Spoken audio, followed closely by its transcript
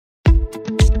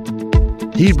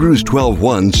Hebrews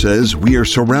 12:1 says we are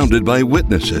surrounded by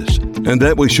witnesses and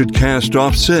that we should cast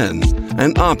off sin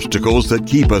and obstacles that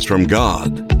keep us from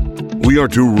God. We are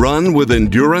to run with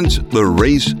endurance the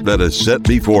race that is set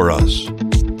before us.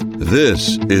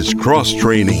 This is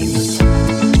cross-training.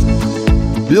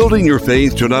 Building your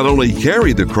faith to not only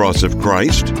carry the cross of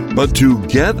Christ, but to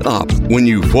get up when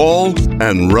you fall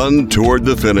and run toward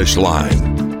the finish line.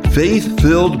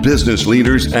 Faith-filled business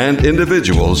leaders and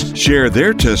individuals share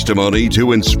their testimony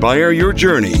to inspire your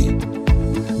journey.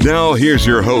 Now here's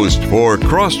your host for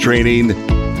Cross-Training,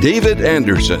 David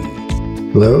Anderson.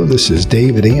 Hello, this is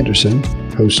David Anderson,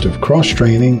 host of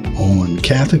Cross-Training on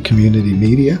Catholic Community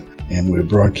Media, and we're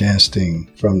broadcasting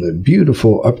from the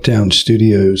beautiful uptown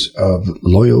studios of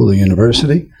Loyola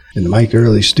University in the Mike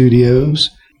Early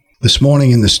Studios. This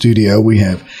morning in the studio, we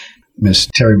have Miss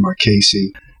Teri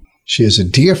Marchese. She is a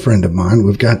dear friend of mine.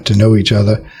 We've got to know each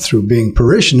other through being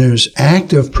parishioners,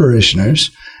 active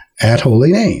parishioners at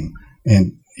Holy Name.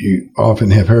 And you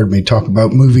often have heard me talk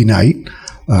about movie night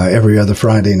every other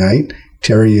Friday night.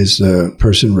 Teri is the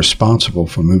person responsible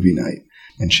for movie night.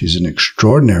 And she's an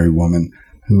extraordinary woman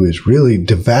who is really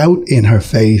devout in her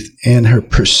faith and her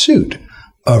pursuit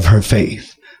of her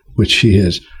faith, which she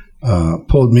has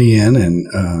pulled me in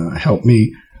and helped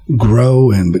me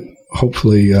grow. And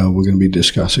hopefully we're going to be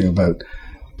discussing about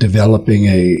developing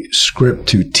a script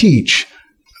to teach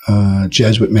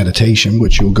Jesuit meditation,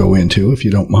 which you'll go into if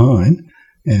you don't mind.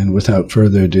 And without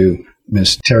further ado,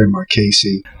 Miss Teri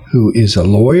Marchese, who is a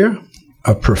lawyer,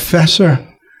 a professor,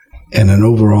 and an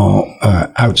overall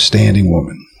outstanding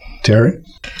woman. Teri?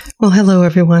 Well, hello,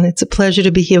 everyone. It's a pleasure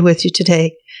to be here with you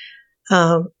today.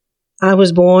 I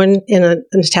was born in an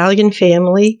Italian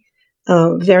family,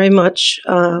 very much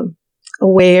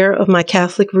aware of my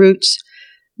Catholic roots,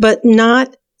 but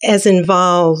not as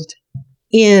involved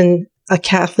in a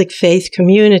Catholic faith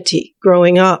community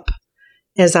growing up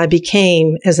as I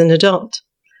became as an adult.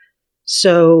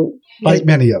 So, like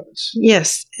many of us.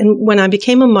 Yes. And when I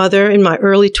became a mother in my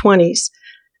early 20s,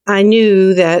 I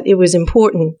knew that it was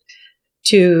important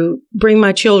to bring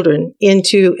my children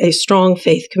into a strong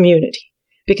faith community,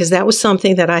 because that was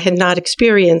something that I had not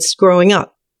experienced growing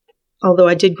up. Although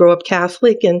I did grow up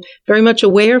Catholic and very much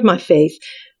aware of my faith,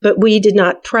 but we did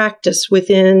not practice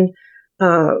within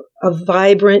a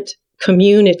vibrant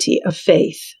community of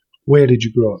faith. Where did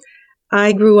you grow up?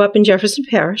 I grew up in Jefferson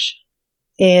Parish.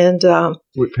 And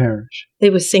what parish?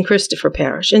 It was St. Christopher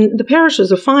Parish. And the parish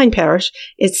was a fine parish.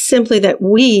 It's simply that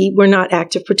we were not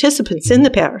active participants in the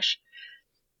parish.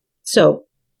 So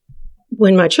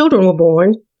when my children were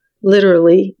born,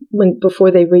 literally before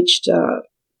they reached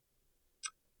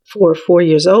 4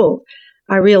 years old,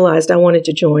 I realized I wanted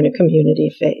to join a community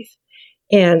of faith.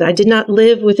 And I did not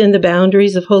live within the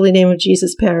boundaries of Holy Name of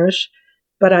Jesus Parish,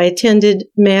 but I attended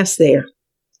Mass there.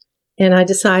 And I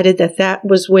decided that that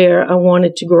was where I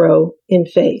wanted to grow in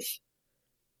faith,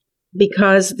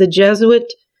 because the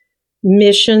Jesuit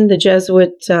mission, the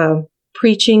Jesuit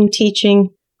preaching, teaching,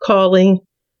 calling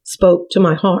spoke to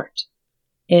my heart.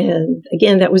 And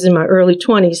again, that was in my early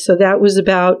 20s. So that was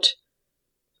about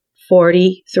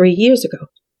 43 years ago.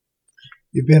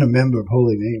 You've been a member of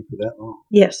Holy Name for that long?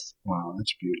 Yes. Wow,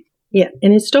 that's beautiful. Yeah,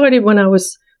 and it started when I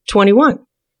was 21,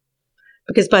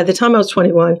 because by the time I was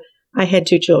 21, I had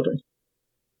 2 children.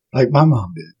 Like my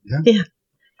mom did, yeah? Yeah.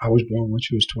 I was born when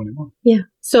she was 21. Yeah.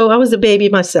 So I was a baby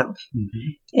myself.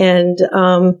 Mm-hmm.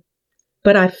 And,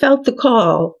 but I felt the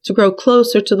call to grow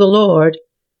closer to the Lord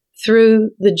through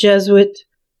the Jesuit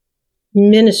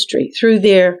ministry, through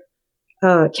their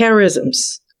charisms.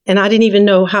 And I didn't even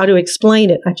know how to explain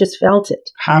it. I just felt it.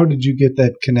 How did you get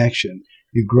that connection?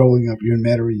 You're growing up, you're in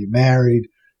Metairie, you're married,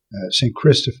 St.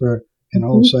 Christopher, and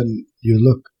all of a sudden you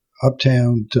look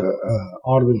uptown to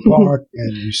Audubon Park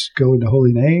and you go into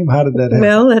Holy Name? How did that happen?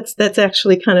 Well, that's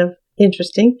actually kind of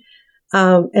interesting.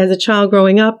 As a child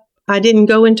growing up, I didn't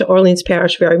go into Orleans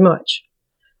Parish very much.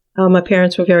 My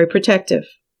parents were very protective.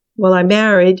 Well, I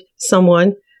married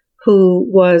someone who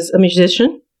was a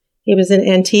musician. He was in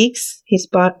antiques. He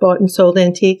bought and sold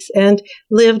antiques and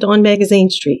lived on Magazine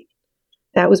Street.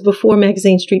 That was before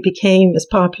Magazine Street became as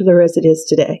popular as it is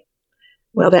today.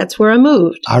 Well, that's where I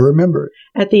moved. I remember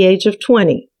it. At the age of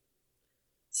 20.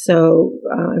 So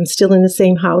I'm still in the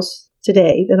same house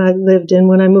today that I lived in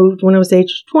when I moved when I was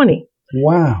age 20.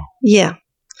 Wow. Yeah.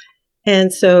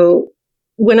 And so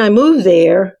when I moved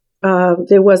there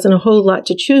wasn't a whole lot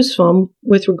to choose from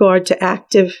with regard to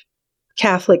active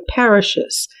Catholic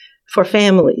parishes for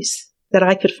families that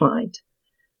I could find.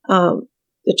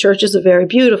 The churches are very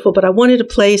beautiful, but I wanted a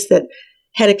place that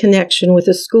had a connection with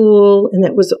a school and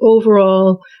that was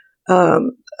overall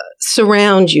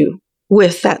surround you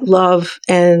with that love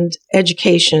and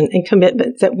education and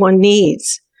commitment that one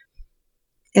needs.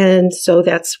 And so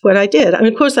that's what I did. I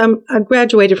mean, of course, I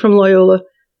graduated from Loyola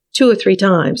 2 or 3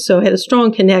 times, so I had a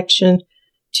strong connection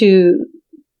to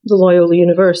the Loyola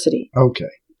University. Okay.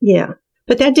 Yeah.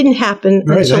 But that didn't happen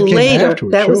until later.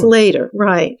 That was later,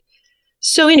 right.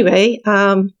 So anyway,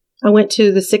 I went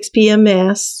to the 6 p.m.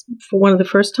 Mass for one of the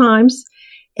first times,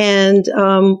 and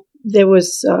there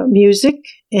was music,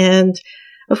 and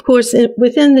of course,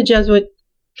 within the Jesuit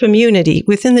community,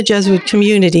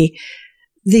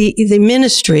 the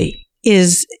ministry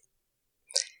is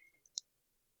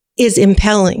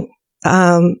impelling.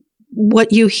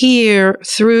 What you hear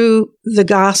through the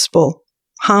gospel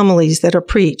homilies that are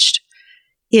preached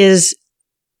is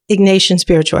Ignatian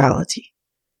spirituality.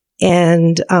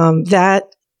 And that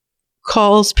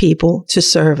calls people to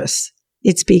service.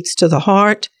 It speaks to the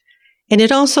heart. And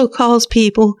it also calls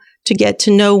people to get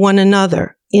to know one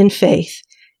another in faith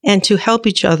and to help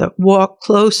each other walk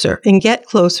closer and get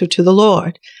closer to the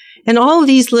Lord. And all of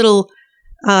these little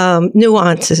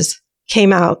nuances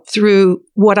came out through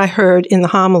what I heard in the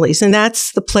homilies. And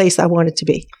that's the place I wanted to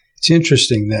be. It's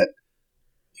interesting that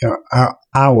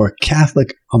our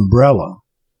Catholic umbrella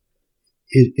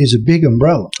is a big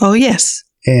umbrella. Oh, yes.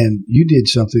 And you did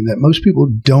something that most people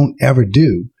don't ever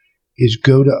do, is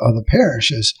go to other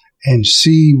parishes and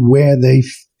see where they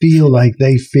feel like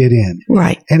they fit in.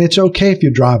 Right. And it's okay if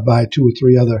you drive by 2 or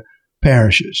 3 other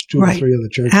parishes, 2 or 3 other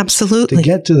churches. Absolutely. To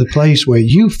get to the place where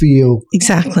you feel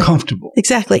comfortable.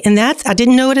 Exactly. And I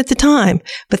didn't know it at the time,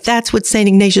 but that's what St.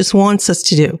 Ignatius wants us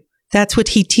to do. That's what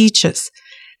he teaches,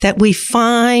 that we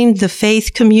find the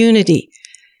faith community,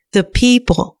 the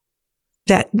people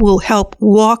that will help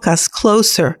walk us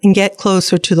closer and get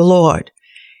closer to the Lord.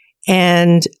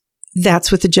 And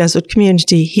that's what the Jesuit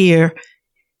community here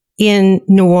in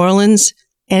New Orleans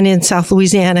and in South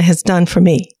Louisiana has done for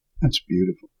me. That's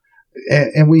beautiful.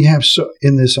 And we have,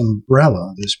 in this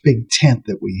umbrella, this big tent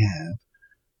that we have,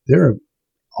 there are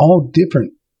all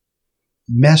different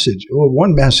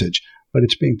one message, but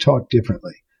it's being taught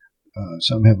differently.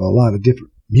 Some have a lot of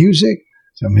different music.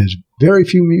 Some has very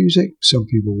few music. Some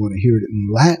people want to hear it in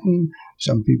Latin.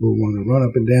 Some people want to run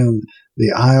up and down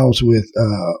the aisles with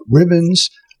ribbons.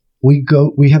 We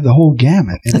have the whole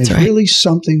gamut, and it's really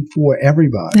something for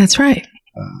everybody. That's right.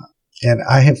 And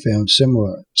I have found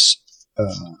similar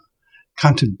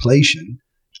contemplation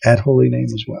at Holy Name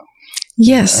as well.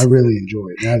 Yes. I really enjoy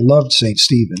it. And I loved St.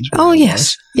 Stephen's. Oh,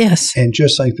 yes. Yes. And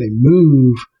just like they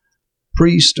move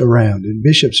priests around and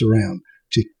bishops around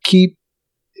to keep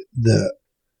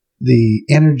the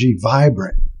energy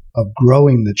vibrant of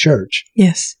growing the church.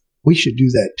 Yes. We should do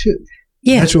that too.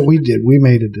 Yeah. That's what we did. We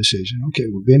made a decision. Okay,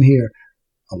 we've been here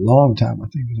a long time. I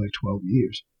think it was like 12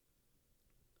 years.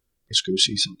 Let's go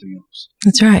see something else.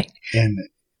 That's right. And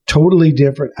totally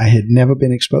different. I had never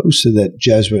been exposed to that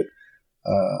Jesuit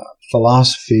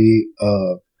philosophy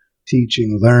of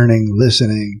teaching, learning,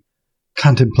 listening,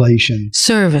 contemplation.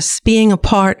 Service, being a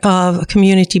part of a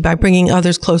community by bringing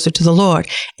others closer to the Lord.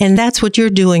 And that's what you're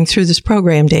doing through this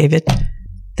program, David.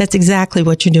 That's exactly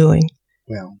what you're doing.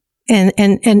 Well, and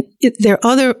there are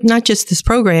other, not just this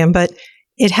program, but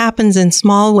it happens in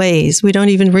small ways. We don't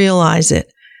even realize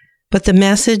it. But the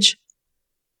message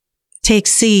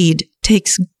takes seed,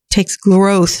 takes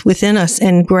growth within us,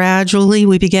 and gradually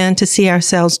we began to see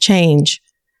ourselves change.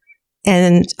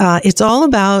 And it's all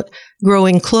about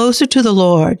growing closer to the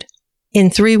Lord in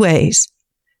 3 ways.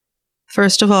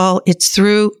 First of all, it's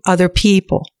through other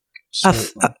people,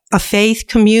 a faith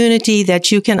community that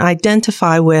you can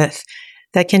identify with,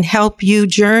 that can help you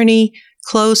journey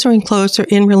closer and closer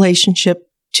in relationship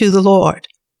to the Lord.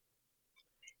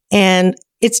 And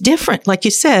it's different, like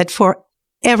you said, for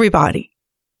everybody.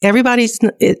 Everybody is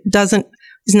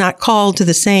not called to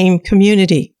the same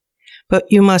community, but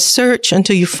you must search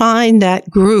until you find that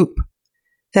group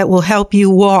that will help you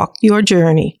walk your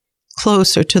journey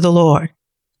closer to the Lord.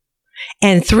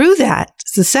 And through that,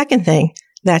 the second thing,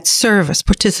 that's service,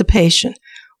 participation.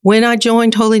 When I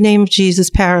joined Holy Name of Jesus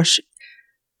Parish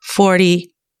 43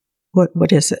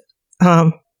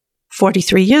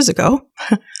 years ago,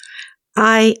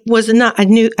 I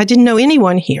didn't know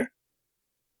anyone here.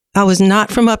 I was not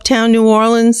from uptown New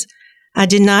Orleans. I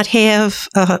did not have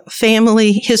a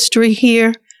family history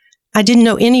here. I didn't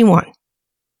know anyone.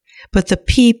 But the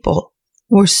people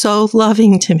were so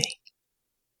loving to me.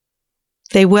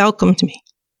 They welcomed me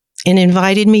and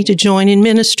invited me to join in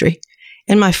ministry.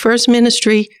 And my first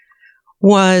ministry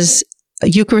was a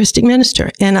Eucharistic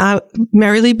minister. And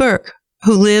Mary Lee Burke,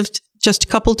 who lived just a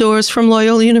couple doors from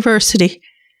Loyola University,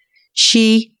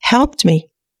 she helped me.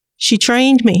 She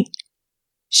trained me.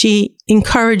 She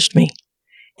encouraged me.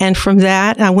 And from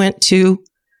that, I went to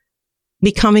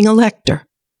becoming a lector.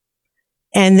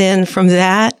 And then from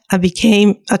that, I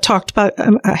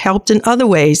helped in other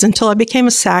ways until I became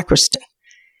a sacristan.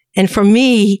 And for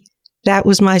me, that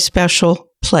was my special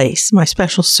place, my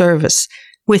special service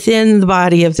within the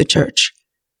body of the church.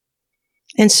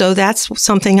 And so that's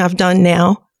something I've done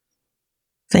now,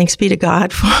 thanks be to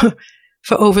God, for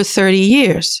over 30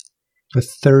 years. For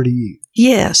 30 years?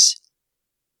 Yes.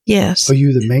 Yes. Are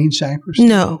you the main sacristan?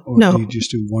 No, or no. do you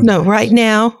just do one? No, mass? right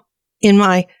now, in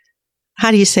my,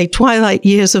 twilight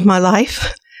years of my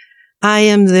life, I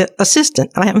am the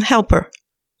assistant. I am a helper.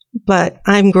 But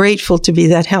I'm grateful to be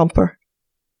that helper.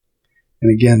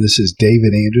 And again, this is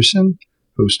David Anderson,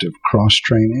 host of Cross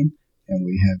Training, and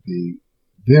we have the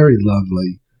very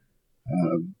lovely,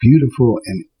 beautiful,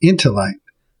 and intellect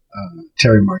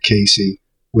Teri Marchese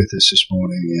with us this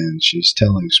morning, and she's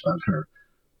telling us about her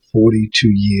 42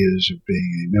 years of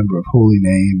being a member of Holy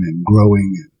Name and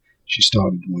growing. And she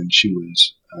started when she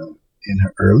was in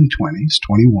her early 20s,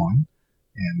 21,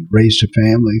 and raised a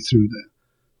family through the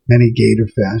many Gator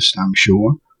Fest, I'm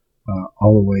sure,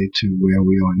 all the way to where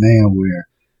we are now, where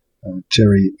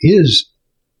Teri is,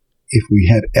 if we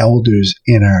had elders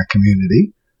in our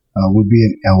community, would be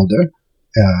an elder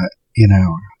in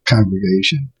our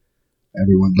congregation.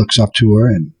 Everyone looks up to her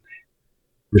and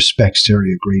respects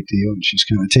Teri a great deal, and she's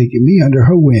kind of taken me under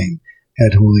her wing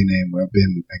at Holy Name, where I've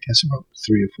been, I guess, about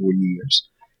 3 or 4 years,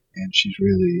 and she's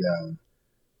really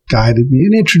guided me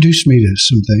and introduced me to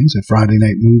some things. A Friday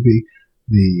night movie,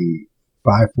 the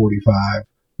 5:45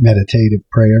 meditative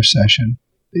prayer session,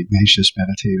 the Ignatius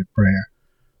meditative prayer.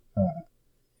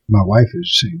 My wife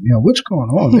is saying, what's going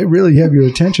on? They really have your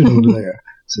attention over there.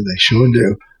 So they sure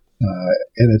do.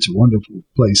 And it's a wonderful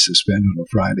place to spend on a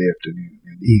Friday afternoon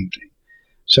and evening.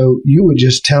 So you were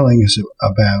just telling us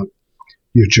about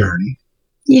your journey.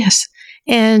 Yes.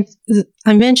 And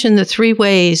I mentioned the 3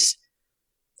 ways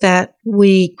that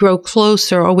we grow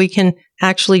closer, or we can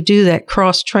actually do that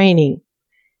cross-training.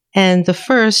 And the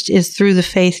first is through the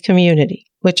faith community,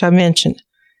 which I mentioned.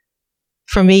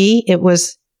 For me, it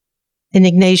was an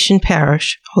Ignatian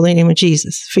parish, Holy Name of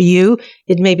Jesus. For you,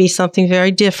 it may be something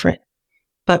very different.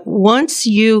 But once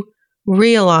you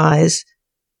realize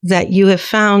that you have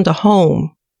found a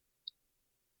home,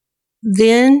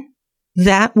 then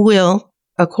that will,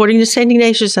 according to St.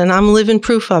 Ignatius, and I'm living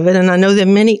proof of it, and I know there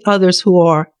are many others who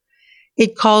are,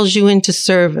 it calls you into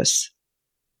service,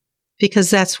 because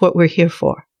that's what we're here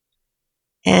for.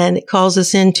 And it calls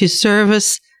us into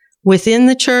service within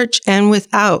the church and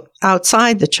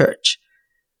outside the church.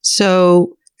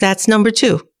 So that's number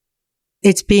 2.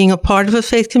 It's being a part of a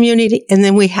faith community, and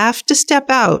then we have to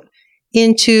step out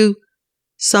into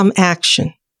some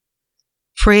action.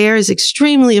 Prayer is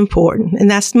extremely important, and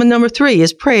that's my number 3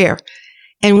 is prayer.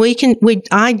 And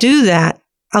I do that.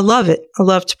 I love it. I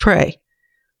love to pray.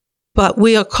 But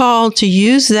we are called to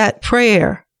use that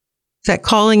prayer, that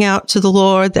calling out to the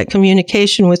Lord, that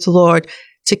communication with the Lord,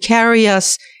 to carry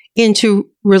us into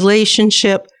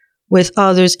relationship with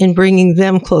others and bringing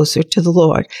them closer to the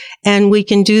Lord. And we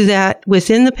can do that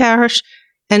within the parish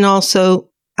and also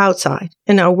outside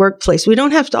in our workplace. We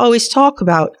don't have to always talk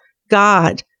about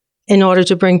God in order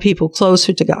to bring people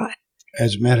closer to God.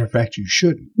 As a matter of fact, you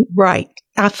shouldn't. Right.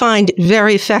 I find it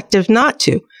very effective not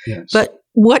to. Yes. But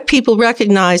what people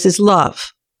recognize is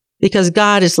love, because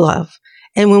God is love.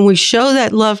 And when we show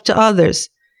that love to others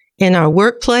in our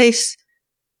workplace,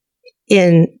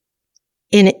 in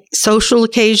social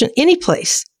occasion, any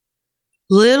place,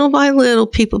 little by little,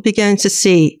 people begin to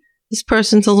see this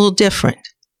person's a little different.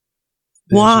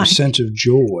 Why? There's a sense of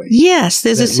joy. Yes,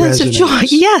 there's a sense of joy.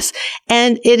 Yes.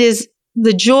 And it is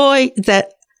the joy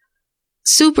that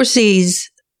supersedes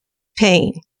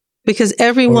pain, because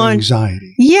everyone... Or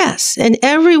anxiety. Yes. And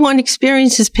everyone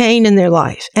experiences pain in their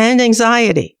life and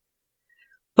anxiety.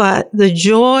 But the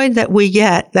joy that we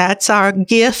get, that's our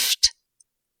gift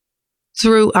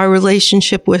through our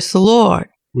relationship with the Lord.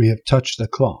 We have touched the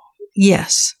cloth.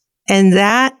 Yes. And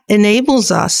that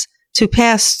enables us to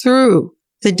pass through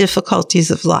the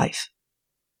difficulties of life.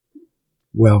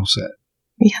 Well said.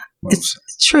 Yeah, well it's said.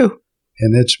 True.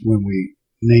 And that's when we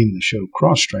named the show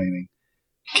Cross Training,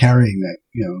 carrying that,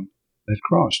 that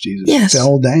cross. Jesus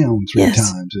fell down 3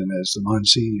 times. And as the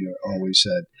Monsignor always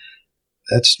said,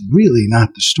 that's really not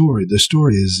the story. The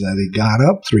story is that he got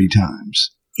up 3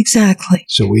 times. Exactly.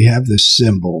 So we have this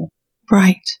symbol.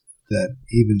 Right. That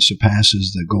even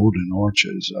surpasses the golden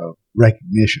arches of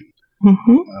recognition.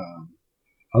 Mm-hmm.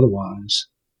 Otherwise,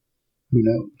 who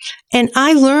knows? And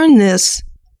I learned this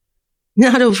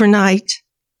not overnight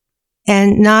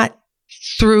and not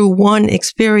through one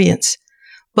experience,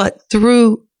 but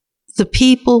through the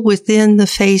people within the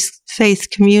faith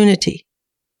community.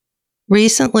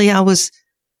 Recently, I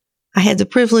had the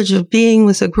privilege of being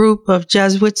with a group of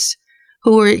Jesuits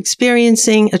who were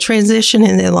experiencing a transition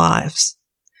in their lives,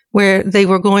 where they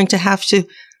were going to have to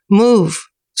move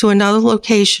to another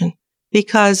location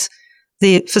because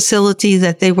the facility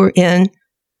that they were in,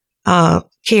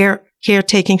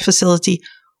 caretaking facility,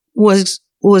 was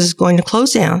going to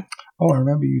close down. Oh, I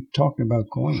remember you talking about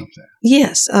going up there.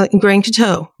 Yes, in Grand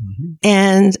Coteau. Mm-hmm.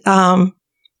 And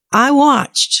I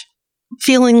watched,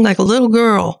 feeling like a little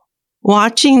girl,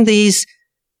 watching these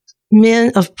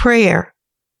men of prayer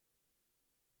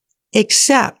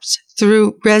accept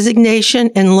through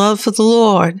resignation and love for the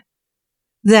Lord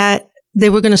that they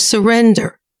were going to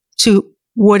surrender to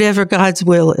whatever God's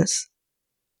will is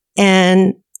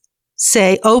and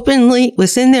say openly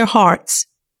within their hearts,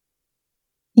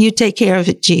 you take care of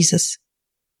it, Jesus.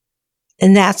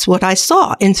 And that's what I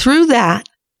saw. And through that,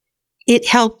 it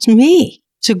helped me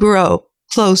to grow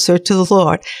closer to the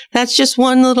Lord. That's just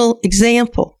one little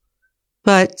example,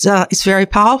 but it's very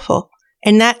powerful.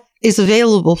 And that is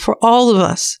available for all of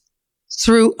us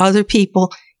through other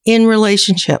people in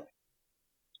relationship.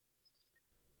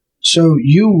 So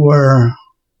you were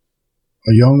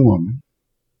a young woman,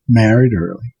 married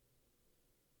early.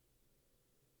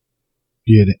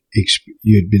 You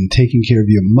had been taking care of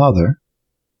your mother,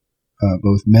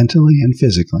 both mentally and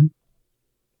physically.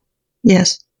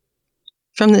 Yes.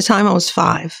 From the time I was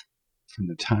 5. From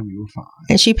the time you were 5.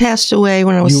 And she passed away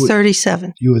when I was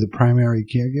 37. You were the primary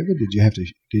caregiver?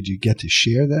 Did you get to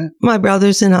share that? My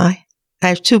brothers and I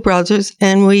have 2 brothers,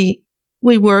 and we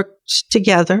worked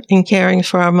together in caring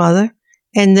for our mother.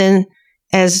 And then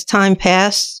as time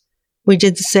passed, we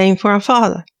did the same for our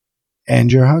father.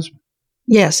 And your husband?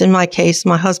 Yes, in my case,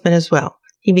 my husband as well.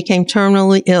 He became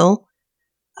terminally ill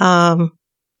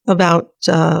about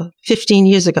 15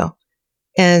 years ago.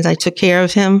 And I took care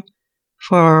of him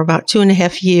for about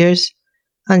 2.5 years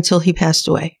until he passed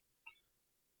away.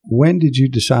 When did you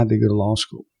decide to go to law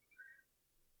school?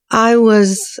 I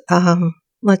was, I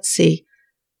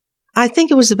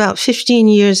think it was about 15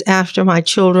 years after my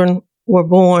children were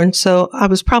born. So I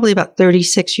was probably about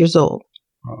 36 years old.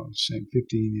 Oh, same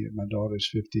 15 years. My daughter's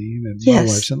 15 and yes.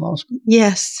 My wife's in law school.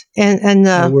 Yes. And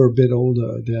we're a bit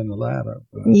older down the ladder.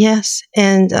 But. Yes.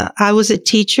 And I was a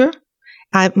teacher.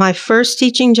 My first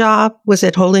teaching job was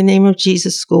at Holy Name of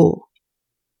Jesus School.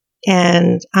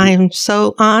 And I am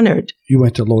so honored. You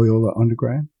went to Loyola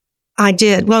undergrad? I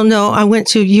did. Well, no, I went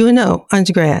to UNO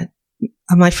undergrad.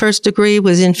 My first degree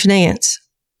was in finance.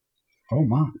 Oh,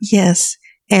 my. Yes.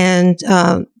 And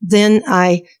then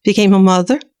I became a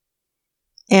mother.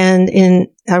 And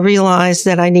I realized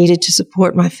that I needed to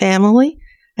support my family.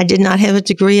 I did not have a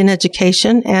degree in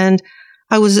education, and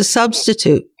I was a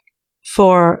substitute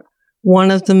for one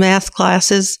of the math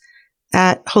classes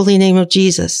at Holy Name of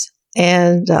Jesus.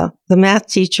 And the math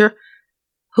teacher,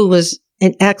 who was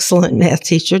an excellent math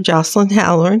teacher, Jocelyn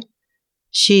Halloran,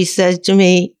 she said to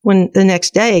me the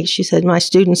next day, she said, my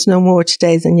students know more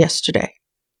today than yesterday.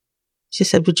 She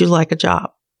said, would you like a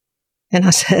job? And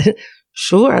I said,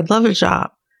 sure, I'd love a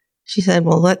job. She said,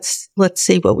 well, let's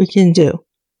see what we can do.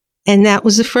 And that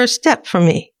was the first step for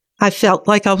me. I felt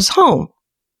like I was home.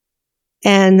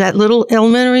 And that little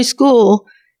elementary school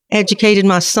educated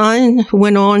my son, who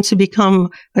went on to become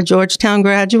a Georgetown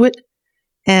graduate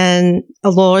and a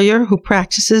lawyer who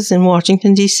practices in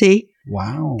Washington, D.C.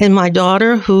 Wow. And my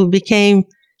daughter,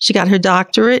 she got her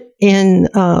doctorate in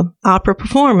opera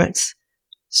performance,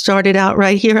 started out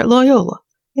right here at Loyola,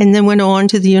 and then went on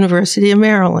to the University of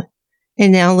Maryland,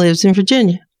 and now lives in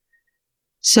Virginia.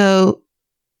 So,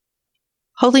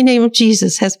 Holy Name of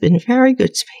Jesus has been very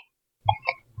good to me.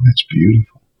 That's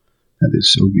beautiful. That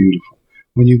is so beautiful.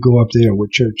 When you go up there,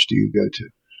 what church do you go to?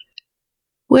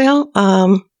 Well,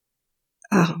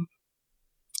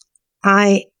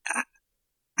 I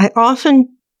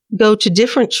often go to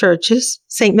different churches.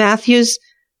 St. Matthew's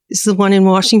is the one in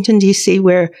Washington, D.C.,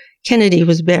 where Kennedy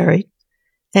was buried,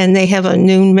 and they have a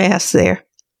noon mass there.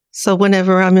 So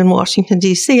whenever I'm in Washington,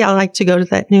 D.C., I like to go to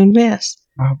that noon mass.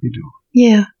 I hope you do.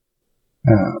 Yeah.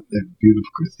 That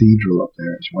beautiful cathedral up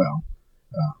there as well.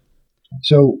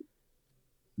 So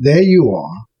there you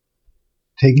are,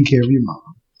 taking care of your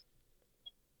mom.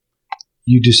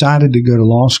 You decided to go to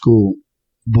law school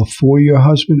before your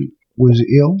husband was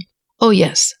ill? Oh,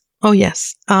 yes. Oh,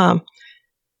 yes. I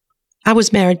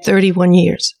was married 31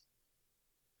 years.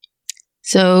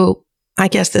 So I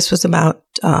guess this was about,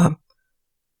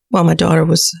 my daughter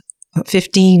was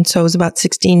 15, so it was about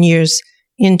 16 years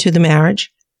into the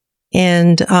marriage.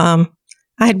 And I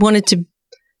had wanted to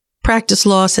practice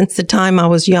law since the time I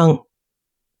was young.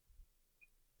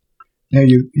 Now,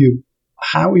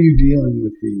 how are you dealing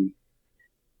with the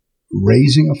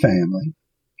raising a family,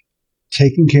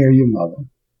 taking care of your mother?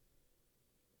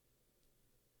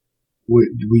 Were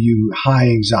you high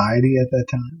anxiety at that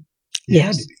time? You had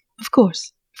Yes, to be. of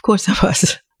course. Of course I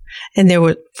was. And there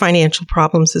were financial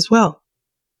problems as well.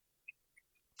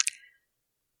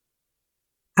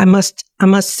 I must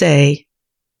say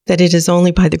that it is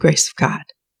only by the grace of God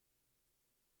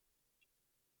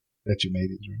That you made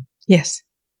it through? Yes.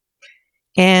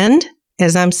 And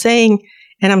as I'm saying,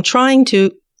 and I'm trying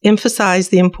to emphasize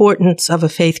the importance of a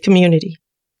faith community.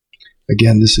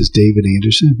 Again, this is David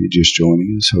Anderson. If you're just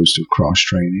joining us, host of Cross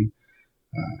Training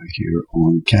here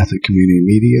on Catholic Community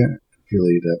Media,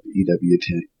 affiliate of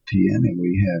EWTN, and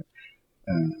we have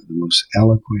the most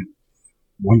eloquent,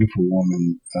 wonderful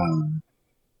woman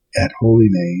at Holy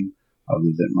Name,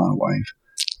 other than my wife,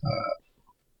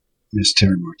 Miss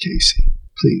Teri Marchese.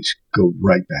 Please go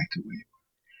right back to where you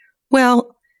were.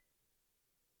 Well,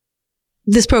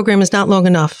 this program is not long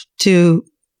enough to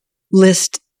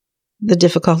list the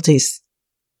difficulties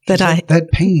that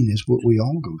pain is what we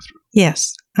all go through.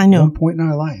 Yes, I know. At one point in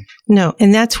our life. No,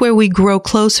 and that's where we grow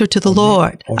closer to the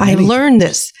Lord. I have learned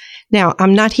this. Now,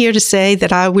 I'm not here to say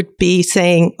that I would be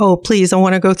saying, oh, please, I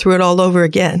want to go through it all over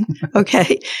again.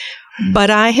 Okay.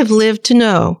 But I have lived to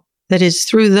know that it's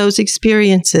through those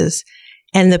experiences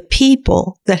and the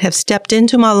people that have stepped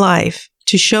into my life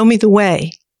to show me the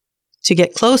way to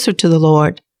get closer to the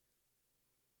Lord,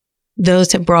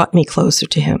 those have brought me closer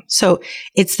to Him. So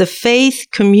it's the faith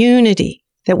community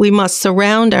that we must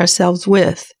surround ourselves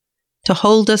with to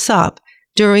hold us up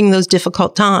during those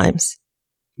difficult times.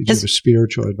 Did you have a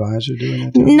spiritual advisor during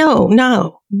that time?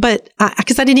 No. But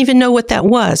because I didn't even know what that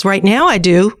was. Right now I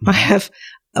do. Mm-hmm. I have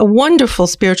a wonderful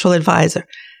spiritual advisor.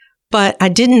 But I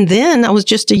didn't then. I was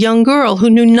just a young girl who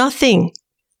knew nothing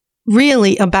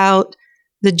really about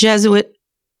the Jesuit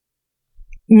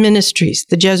ministries,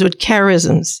 the Jesuit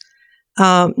charisms.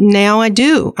 Now I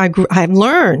do. I've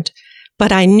learned.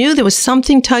 But I knew there was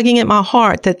something tugging at my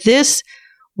heart that this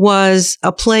was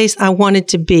a place I wanted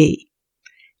to be.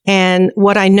 And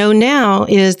what I know now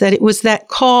is that it was that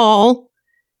call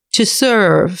to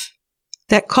serve,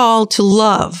 that call to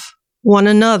love one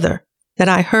another that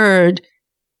I heard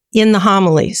in the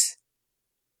homilies.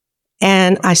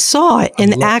 And I saw it in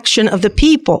the action of the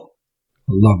people.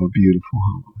 I love a beautiful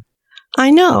homily. I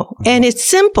know. And it's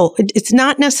simple. It's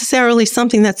not necessarily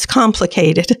something that's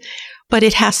complicated, but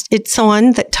it's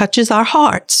one that touches our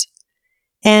hearts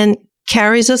and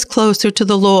carries us closer to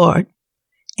the Lord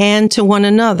and to one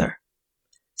another.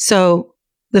 So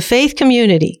the faith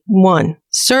community, one,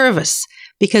 service,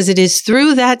 because it is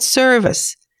through that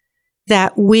service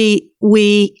that we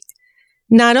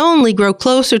not only grow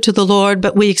closer to the Lord,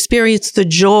 but we experience the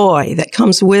joy that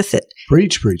comes with it.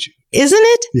 Preaching. Isn't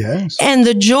it? Yes. And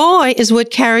the joy is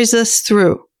what carries us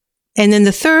through. And then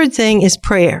the third thing is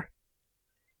prayer.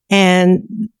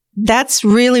 And that's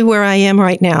really where I am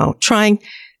right now,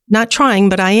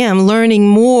 but I am learning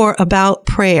more about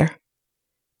prayer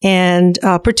and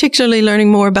particularly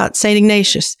learning more about St.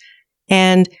 Ignatius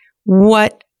and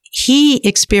what he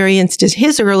experienced in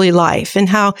his early life and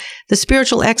how the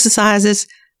spiritual exercises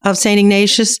of St.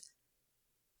 Ignatius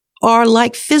are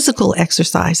like physical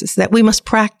exercises that we must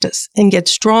practice and get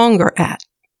stronger at.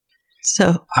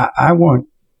 So I want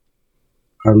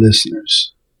our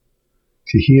listeners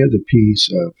to hear the piece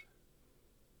of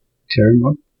Teri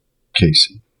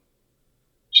Marchese.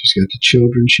 She's got the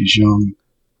children. She's young.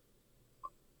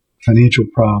 Financial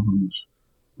problems,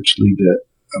 which lead to,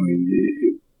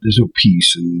 there's no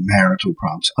peace in marital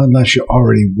problems unless you're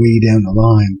already way down the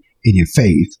line in your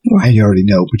faith, right. And you already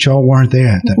know. But y'all weren't there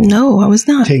at that point. No, I was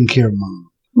not. Taking care of mom.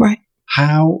 Right.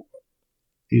 How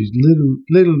is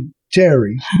little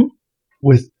Teri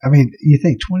with, you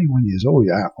think 21 years old,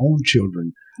 our own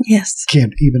children. Yes.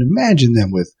 Can't even imagine them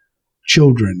with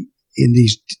children in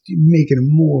these, making a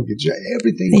mortgage,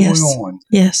 everything going on.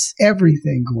 Yes.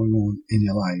 Everything going on in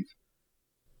your life.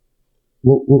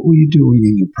 What were you doing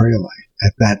in your prayer life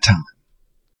at that time?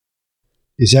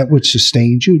 Is that what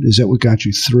sustained you? Is that what got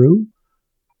you through?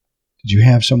 Did you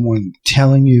have someone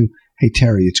telling you, hey,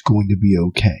 Teri, it's going to be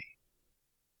okay?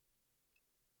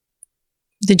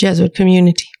 The Jesuit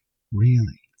community.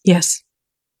 Really? Yes.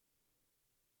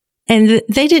 And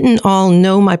they didn't all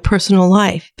know my personal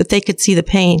life, but they could see the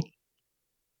pain.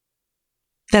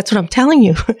 That's what I'm telling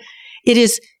you. It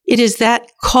is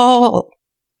that call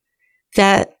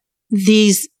that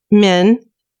these men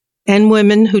and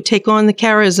women who take on the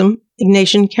charism,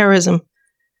 Ignatian charism,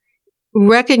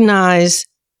 recognize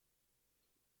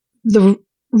the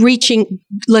reaching,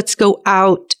 let's go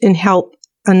out and help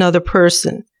another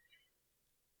person.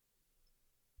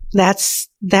 That's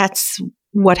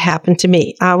what happened to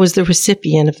me. I was the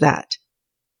recipient of that.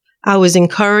 I was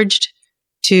encouraged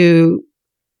to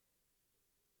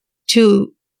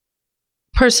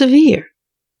persevere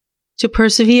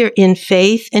in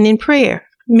faith and in prayer.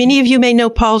 Many of you may know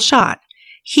Paul Schott.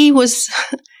 He was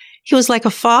like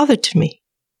a father to me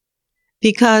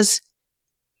because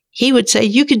he would say,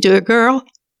 "You could do it, girl."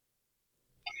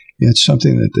 It's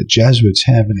something that the Jesuits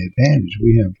have an advantage.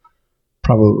 We have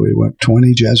probably,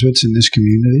 20 Jesuits in this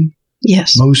community?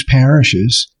 Yes. Most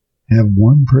parishes have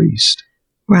one priest.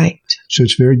 Right. So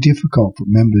it's very difficult for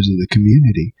members of the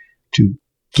community to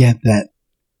get that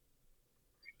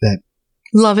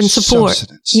love and support.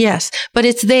 Substance. Yes, but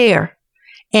it's there.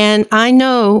 And I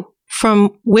know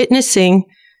from witnessing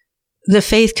the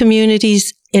faith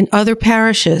communities in other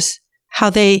parishes how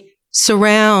they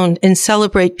surround and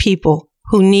celebrate people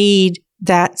who need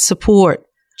that support.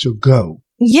 So go.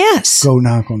 Yes. Go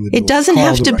knock on the door. It doesn't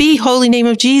have to be Holy Name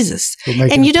of Jesus.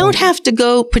 And you don't have to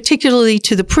go particularly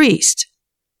to the priest.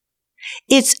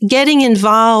 It's getting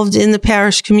involved in the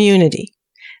parish community.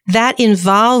 That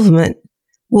involvement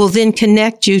will then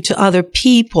connect you to other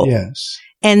people. Yes.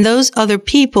 And those other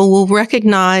people will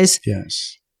recognize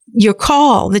your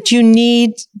call, that you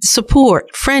need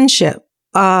support, friendship,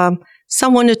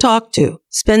 someone to talk to,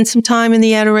 spend some time in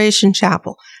the Adoration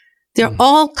Chapel. There are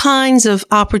all kinds of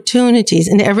opportunities,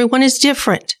 and everyone is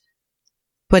different.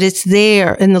 But it's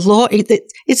there, and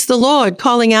it's the Lord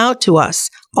calling out to us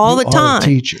all the time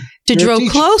to draw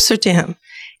closer to Him.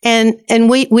 And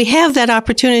we have that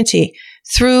opportunity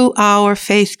through our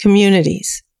faith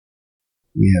communities.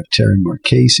 We have Teri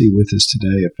Marchese with us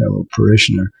today, a fellow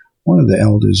parishioner, one of the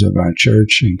elders of our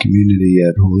church and community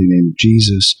at Holy Name of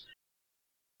Jesus.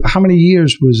 How many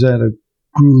years was that a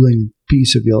grueling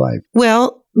piece of your life?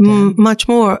 Well, much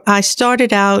more. I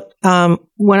started out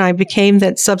when I became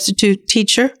that substitute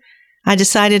teacher. I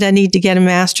decided I need to get a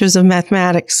master's of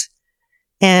mathematics.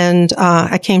 And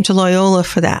I came to Loyola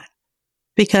for that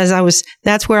because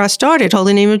that's where I started,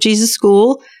 Holy Name of Jesus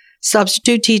School,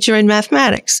 substitute teacher in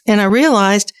mathematics. And I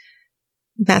realized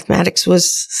mathematics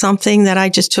was something that I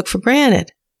just took for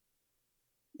granted.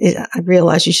 I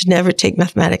realized you should never take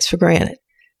mathematics for granted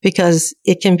because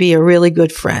it can be a really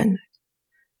good friend.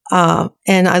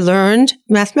 And I learned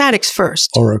mathematics first.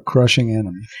 Or a crushing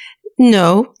enemy.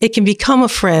 No, it can become a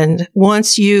friend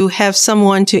once you have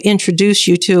someone to introduce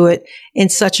you to it in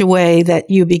such a way that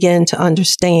you begin to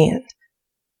understand.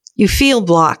 You feel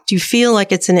blocked. You feel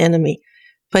like it's an enemy,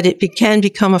 but it can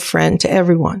become a friend to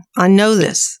everyone. I know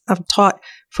this. I've taught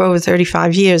for over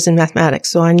 35 years in mathematics,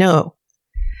 so I know.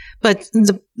 But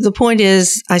the point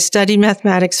is, I studied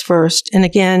mathematics first, and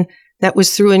again, that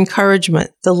was through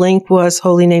encouragement. The link was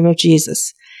Holy Name of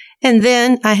Jesus. And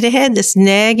then I had this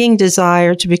nagging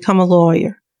desire to become a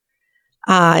lawyer.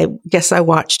 I guess I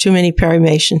watched too many Perry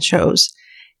Mason shows,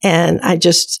 and I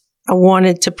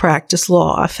wanted to practice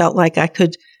law. I felt like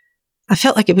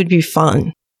it would be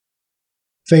fun.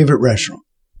 Favorite restaurant?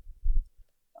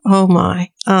 Oh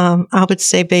my. I would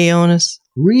say Bayona's.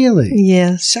 Really?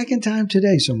 Yes. Second time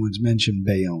today someone's mentioned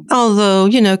Bayonne. Although,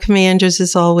 Commander's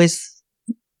is always,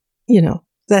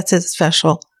 that's a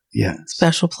special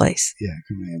place. Yeah,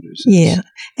 Commander's. Yeah.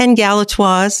 And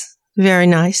Galatoire's, very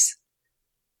nice.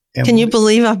 And can you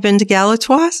believe I've been to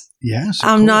Galatoire's? Yes.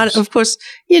 I'm not, of course,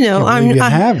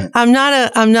 I'm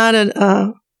not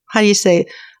a how do you say,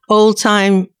 old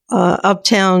time,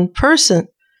 uptown person.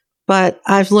 But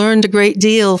I've learned a great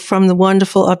deal from the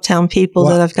wonderful uptown people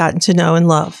that I've gotten to know and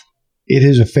love. It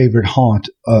is a favorite haunt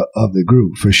of the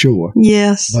group, for sure.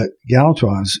 Yes. But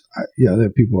Galatoire's, there are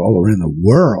people all around the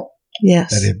world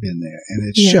that have been there.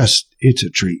 And it's it's a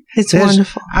treat. It's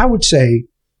wonderful. I would say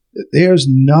that there's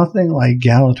nothing like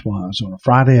Galatoire's on a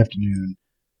Friday afternoon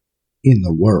in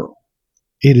the world.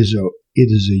 It is a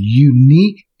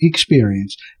unique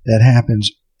experience that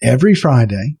happens every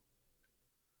Friday.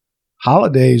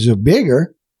 Holidays are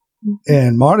bigger,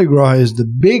 and Mardi Gras is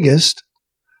the biggest,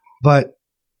 but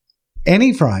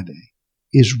any Friday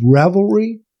is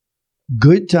revelry,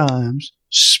 good times,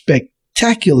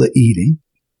 spectacular eating.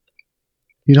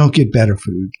 You don't get better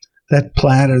food. That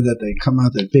platter that they come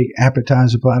out, that big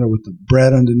appetizer platter with the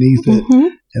bread underneath it,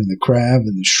 and the crab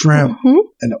and the shrimp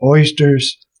and the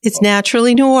oysters. It's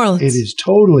naturally New Orleans. It is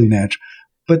totally natural.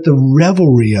 But the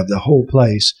revelry of the whole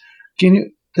place,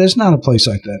 there's not a place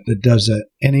like that does that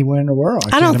anywhere in the world.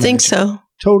 I don't think so.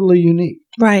 Totally unique.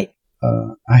 Right.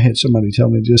 I had somebody tell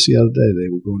me just the other day they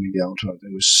were going to Galatoire's.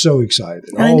 They were so excited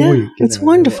all week. It's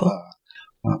wonderful.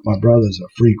 My brother's a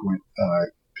frequent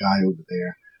guy over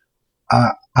there.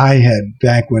 I had,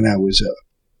 back when I was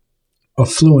a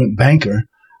fluent banker,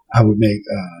 I would make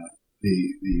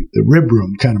the Rib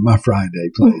Room, kind of my Friday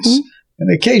place. Mm-hmm.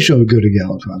 And occasionally go to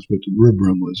Galatoire's, but the Rib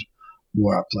Room was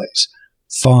more our place.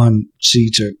 Fun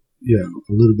seats are, a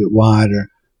little bit wider,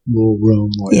 little room,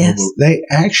 whatever. Yes. They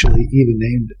actually even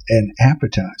named an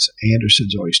appetizer,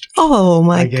 Anderson's Oysters. Oh,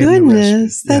 my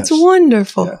goodness. That's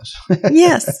wonderful. Yes.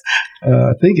 Yes.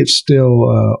 I think it's still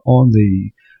on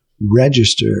the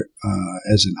register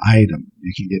as an item.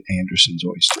 You can get Anderson's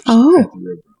Oysters at the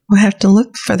Rib Room. We'll have to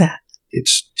look for that.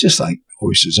 It's just like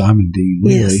oysters, Amandine,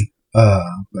 really,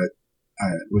 but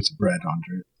with the bread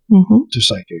under it, just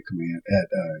like a command at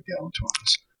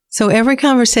Galatoire's. So every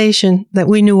conversation that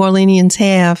we New Orleanians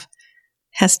have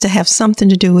has to have something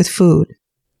to do with food.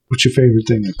 What's your favorite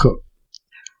thing to cook?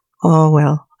 Oh,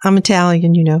 well, I'm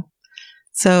Italian,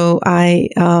 So I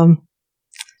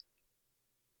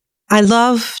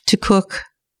love to cook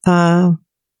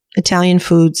Italian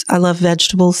foods. I love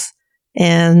vegetables.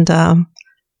 And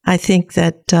I think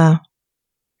that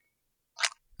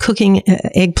cooking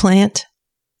eggplant.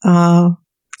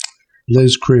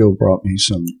 Liz Creel brought me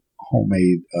some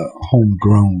homemade,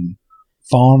 homegrown,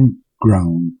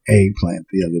 farm-grown eggplant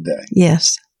the other day.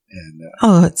 Yes.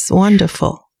 And it's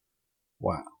wonderful.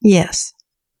 Wow. Yes.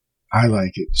 I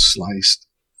like it sliced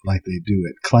like they do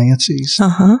at Clancy's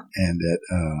and at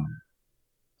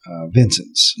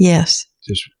Vincent's. Yes.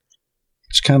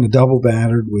 It's kind of double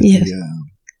battered with the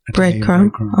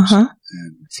breadcrumbs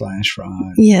and flash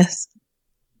fried. Yes.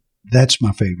 That's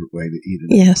my favorite way to eat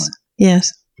an eggplant.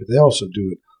 Yes. But they also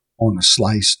do it on a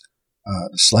sliced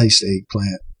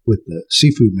eggplant with the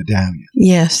seafood medallion.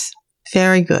 Yes.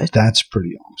 Very good. That's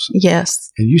pretty awesome.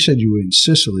 Yes. And you said you were in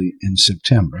Sicily in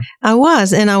September. I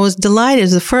was, and I was delighted. It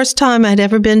was the first time I'd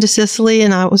ever been to Sicily,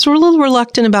 and I was a little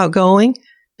reluctant about going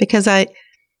because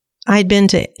I'd been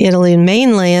to Italy and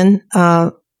mainland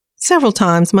several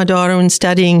times. My daughter, when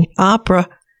studying opera,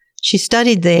 she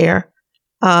studied there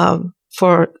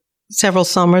for several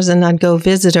summers, and I'd go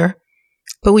visit her.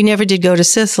 But we never did go to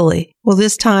Sicily. Well,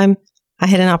 this time I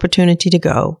had an opportunity to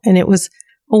go, and it was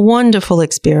a wonderful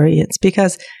experience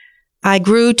because I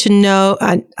grew to know,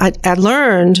 I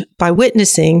learned by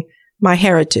witnessing my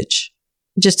heritage.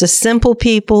 Just a simple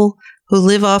people who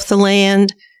live off the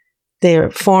land. They're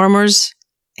farmers.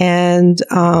 And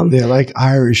they're like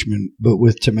Irishmen, but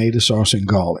with tomato sauce and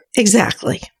garlic.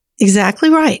 Exactly. Exactly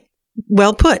right.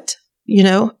 Well put,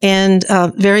 and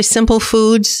very simple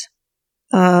foods.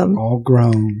 All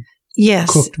grown.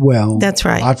 Yes. Cooked well. That's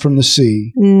right. Hot from the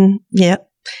sea. Yep.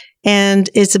 And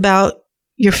it's about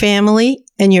your family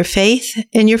and your faith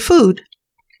and your food.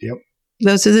 Yep.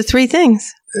 Those are the three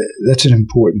things. That's an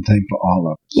important thing for all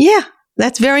of us. Yeah.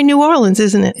 That's very New Orleans,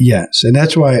 isn't it? Yes. And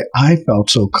that's why I felt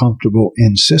so comfortable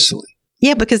in Sicily.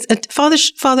 Yeah, because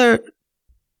Father,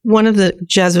 one of the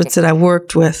Jesuits that I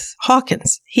worked with,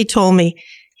 Hawkins, he told me,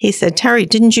 he said, Terry,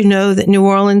 didn't you know that New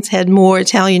Orleans had more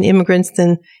Italian immigrants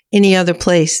than any other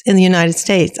place in the United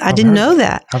States? I didn't know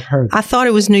that. I've heard that. I thought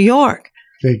it was New York.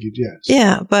 Figured, yes.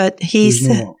 Yeah, but he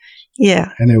said,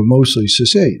 yeah. And they were mostly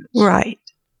Sicilians. Right.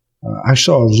 I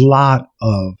saw a lot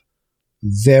of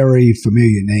very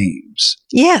familiar names.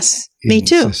 Yes, me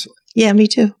too. Sicily. Yeah, me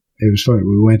too. It was funny.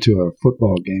 We went to a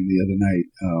football game the other night,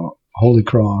 Holy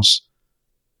Cross,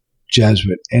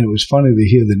 Jesuit, and it was funny to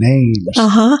hear the names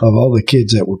of all the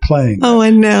kids that were playing. Oh,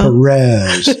 I know.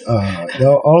 Perez,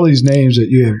 all these names that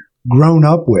you have grown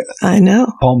up with. I know.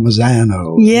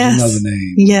 Palmazzano, yes. Another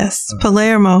name. Yes,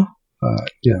 Palermo.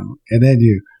 And then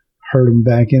you heard them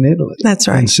back in Italy. That's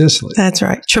right. In Sicily. That's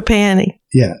right. Trapani.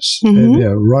 Yes. Mm-hmm.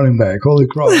 And, running back, Holy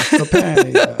Cross,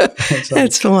 Trapani.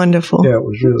 That's wonderful. Yeah, it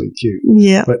was really cute.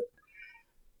 Yeah. But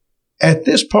at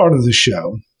this part of the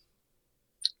show,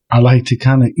 I like to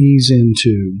kind of ease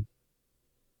into,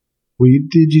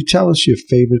 did you tell us your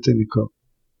favorite thing to cook?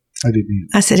 I didn't hear.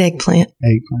 I said eggplant.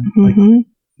 Eggplant? Mm-hmm. Like,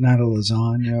 not a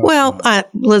lasagna? Well,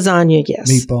 lasagna,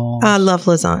 yes. Meatballs? I love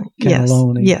lasagna.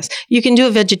 Cannelloni? Yes. You can do a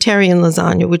vegetarian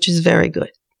lasagna, which is very good.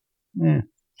 Yeah.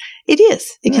 It is.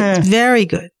 It's very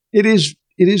good. It is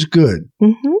good.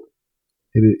 Mm-hmm.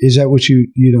 Is that what you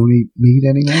don't eat meat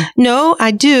anymore? No,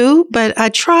 I do, but I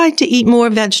try to eat more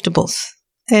vegetables.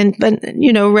 But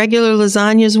regular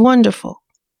lasagna is wonderful.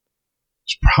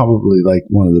 It's probably like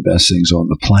one of the best things on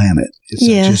the planet.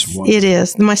 Yes, it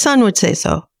is. My son would say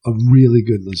so. A really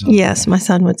good lasagna. Yes, my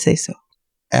son would say so.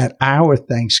 At our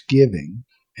Thanksgiving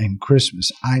and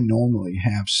Christmas, I normally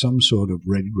have some sort of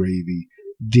red gravy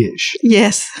dish.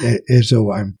 Yes. As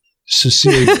though I'm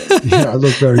Sicilian. I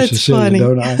look very Sicilian,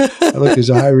 don't I? I look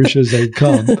as Irish as they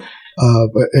come.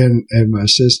 And my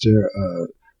sister,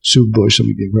 Sue Bush, let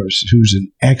me give her, who's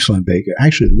an excellent baker.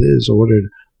 Actually, Liz ordered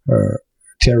her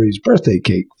Teri's birthday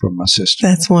cake from my sister.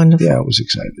 That's wonderful. Yeah, I was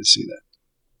excited to see that.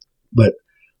 But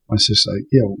my sister's like,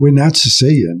 we're not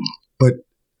Sicilian, but,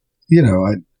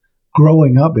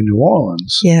 growing up in New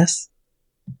Orleans, yes,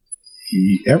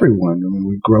 everyone,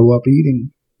 we grow up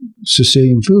eating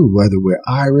Sicilian food, whether we're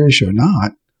Irish or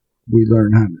not. We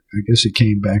learn how. I guess it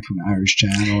came back from the Irish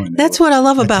Channel. And that's what I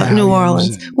love about New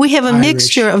Orleans. We have a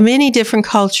mixture of many different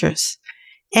cultures,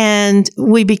 and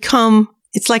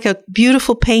it's like a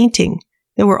beautiful painting.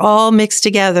 They were all mixed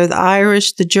together: the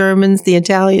Irish, the Germans, the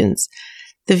Italians,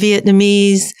 the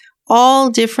Vietnamese, all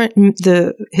different,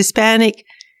 the Hispanic,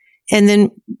 and then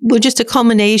we're just a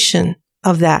culmination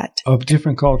of that. Of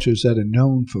different cultures that are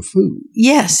known for food.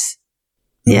 Yes.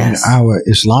 Yes. Our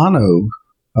Islano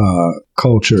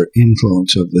culture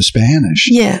influence of the Spanish.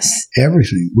 Yes.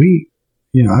 Everything.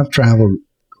 I've traveled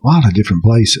a lot of different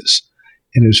places.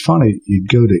 And it was funny, you'd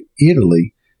go to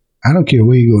Italy. I don't care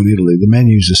where you go in Italy, the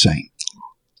menu's the same.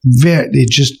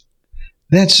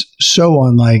 That's so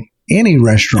unlike any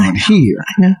restaurant here.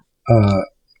 I know.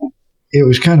 It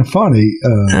was kind of funny.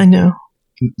 I know.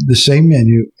 The same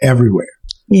menu everywhere.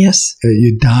 Yes.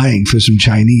 You're dying for some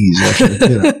Chinese.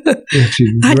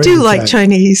 I do like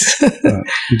Chinese.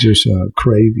 You're just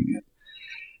craving it.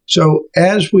 So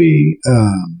as we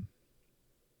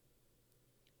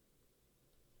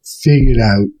figured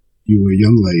out you were a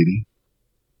young lady,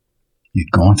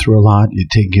 you'd gone through a lot, you'd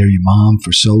taken care of your mom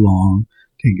for so long,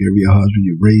 taken care of your husband,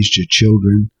 you raised your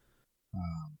children.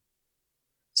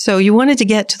 So you wanted to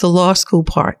get to the law school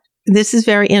part. This is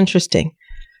very interesting.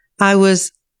 I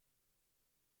was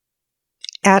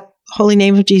at Holy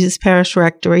Name of Jesus Parish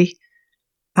Rectory.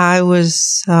 I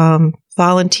was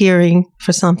volunteering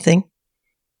for something.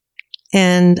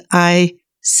 And I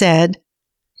said,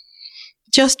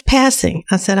 just passing,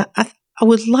 I said, I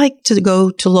would like to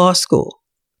go to law school.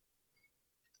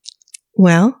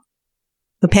 Well,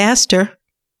 the pastor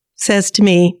says to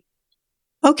me,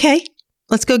 okay,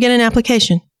 let's go get an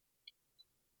application.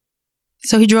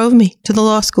 So he drove me to the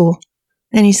law school.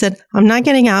 And he said, I'm not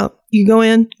getting out. You go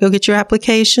in, go get your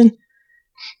application,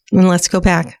 and let's go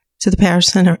back to the parish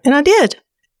center. And I did.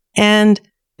 And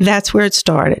that's where it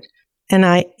started. And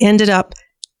I ended up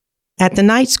at the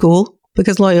night school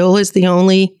because Loyola is the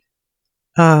only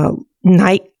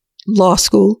night law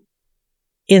school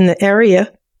in the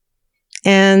area.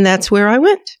 And that's where I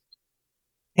went.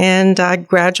 And I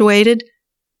graduated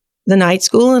the night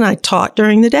school and I taught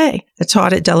during the day. I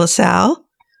taught at De La Salle.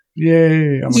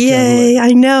 Yay. Yay.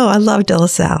 I know. I love De La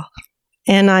Salle.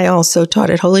 And I also taught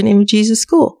at Holy Name of Jesus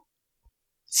School.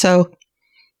 So,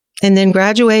 and then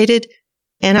graduated,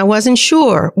 and I wasn't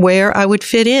sure where I would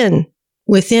fit in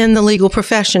within the legal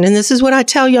profession. And this is what I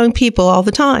tell young people all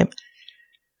the time.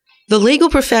 The legal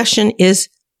profession is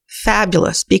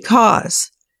fabulous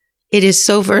because it is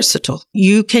so versatile.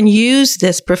 You can use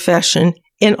this profession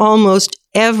in almost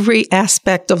every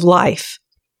aspect of life.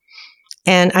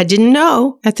 And I didn't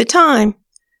know at the time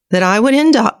that I would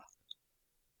end up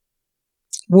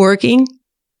working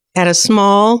at a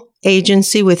small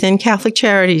agency within Catholic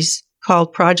Charities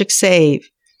called Project Save,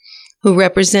 who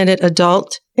represented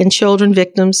adult and children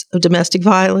victims of domestic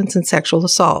violence and sexual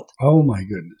assault. Oh, my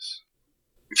goodness.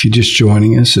 If you're just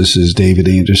joining us, this is David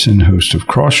Anderson, host of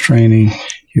Cross Training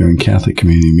here in Catholic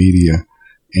Community Media.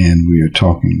 And we are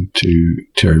talking to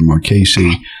Teri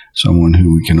Marchese, someone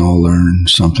who we can all learn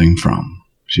something from.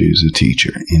 She is a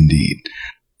teacher, indeed.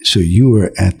 So you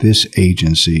are at this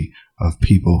agency of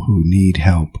people who need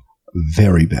help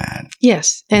very bad.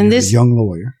 Yes. And you're this a young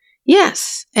lawyer.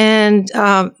 Yes. And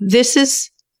I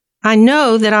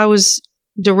know that I was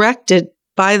directed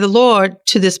by the Lord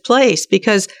to this place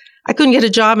because I couldn't get a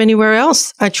job anywhere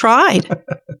else. I tried.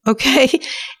 Okay.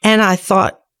 And I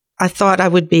thought I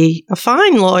would be a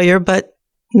fine lawyer, but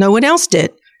no one else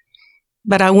did.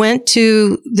 But I went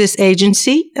to this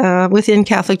agency within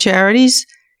Catholic Charities,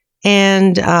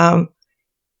 and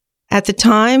at the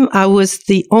time, I was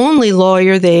the only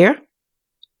lawyer there.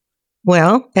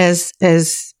 Well, as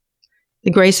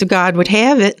the grace of God would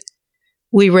have it,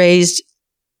 we raised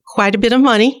quite a bit of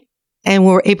money, and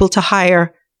were able to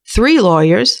hire 3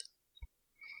 lawyers.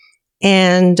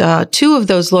 And 2 of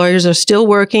those lawyers are still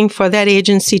working for that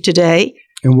agency today.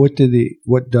 And what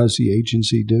does the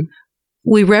agency do?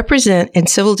 We represent in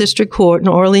Civil District Court in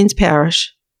Orleans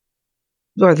Parish,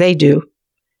 or they do,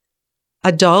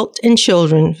 adult and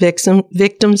children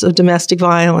victims of domestic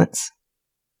violence,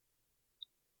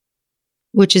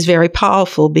 which is very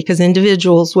powerful because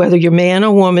individuals, whether you're man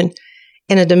or woman,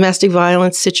 in a domestic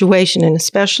violence situation, and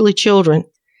especially children,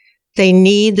 they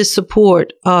need the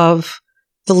support of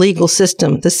the legal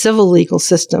system, the civil legal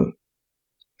system.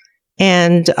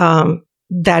 And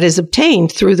that is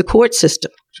obtained through the court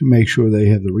system. To make sure they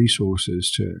have the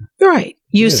resources to... Right.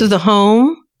 Use of the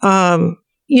home,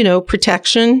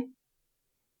 protection,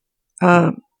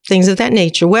 things of that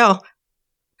nature. Well,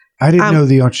 I didn't know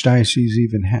the Archdiocese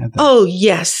even had that. Oh,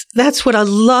 yes. That's what I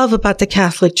love about the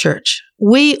Catholic Church.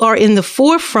 We are in the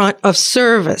forefront of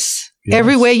service. Yes.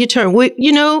 Everywhere you turn.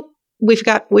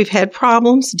 We've had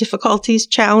problems, difficulties,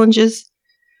 challenges.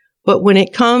 But when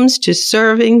it comes to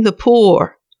serving the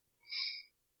poor,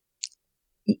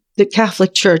 the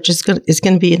Catholic Church is going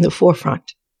to be in the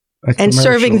forefront. And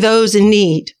serving those in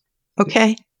need.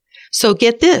 Okay? So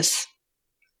get this.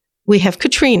 We have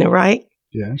Katrina, right?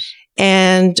 Yes.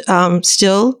 And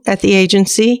still at the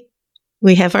agency,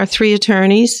 we have our 3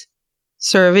 attorneys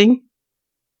serving.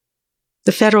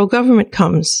 The federal government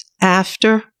comes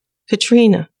after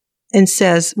Katrina and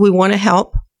says, we want to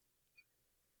help.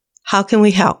 How can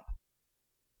we help?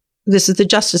 This is the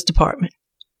Justice Department.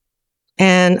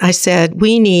 And I said,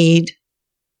 we need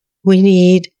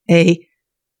a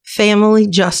family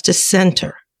justice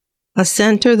center, a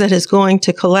center that is going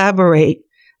to collaborate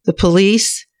the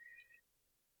police,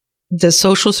 the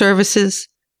social services,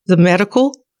 the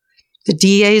medical, the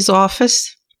DA's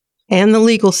office, and the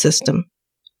legal system,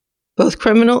 both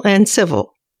criminal and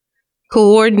civil,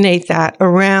 coordinate that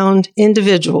around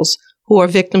individuals who are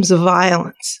victims of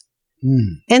violence.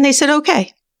 And they said,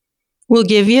 okay, we'll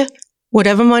give you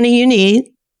whatever money you need.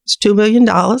 It's $2 million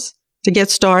to get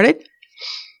started.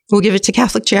 We'll give it to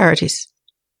Catholic Charities.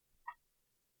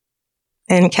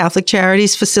 And Catholic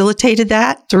Charities facilitated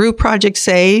that through Project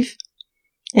SAVE.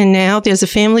 And now there's a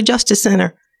Family Justice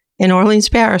Center in Orleans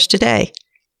Parish today.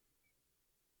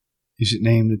 Is it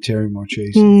named the Teri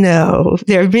Marchese? No.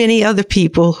 There are many other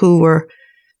people who were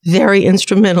very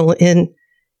instrumental in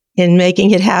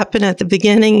making it happen at the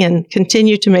beginning and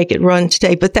continue to make it run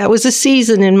today. But that was a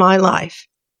season in my life.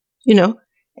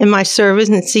 And my service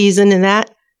and season in that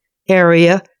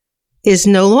area is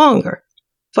no longer.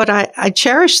 But I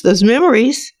cherish those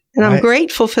memories, and I'm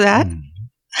grateful for that.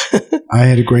 I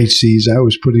had a great season. I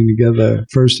was putting together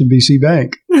First and BC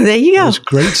Bank. There you go. It was a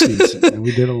great season, and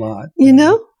we did a lot.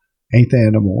 Ain't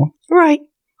there no more? Right.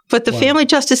 But the Family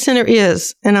Justice Center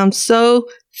is, and I'm so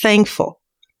thankful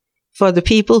for the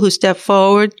people who step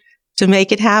forward to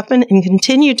make it happen and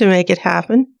continue to make it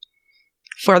happen,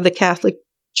 for the Catholic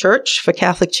Church, for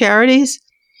Catholic Charities,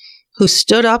 who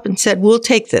stood up and said, we'll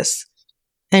take this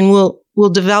and we'll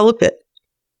develop it.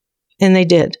 And they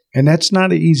did. And that's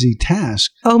not an easy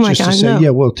task. Oh, my just God, to say, yeah,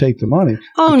 we'll take the money.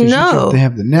 Oh, no. You have to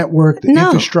have the network, the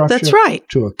infrastructure. That's right.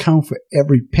 To account for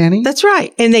every penny. That's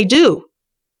right. And they do.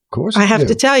 Of course I have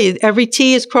to tell you, every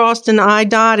T is crossed and I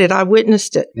dotted. I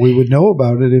witnessed it. We would know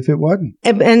about it if it wasn't.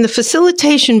 And the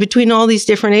facilitation between all these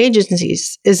different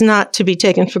agencies is not to be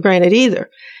taken for granted either.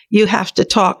 You have to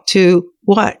talk to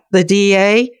what? The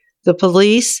DA, the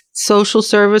police, social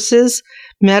services,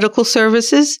 medical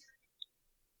services.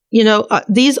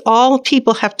 These all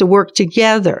people have to work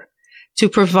together to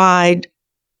provide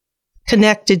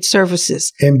connected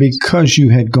services. And because you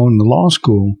had gone to law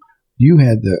school, you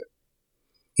had the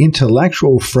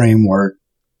intellectual framework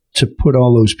to put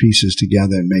all those pieces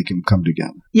together and make them come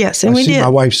together. Yes, and we did. I see my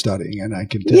wife studying, and I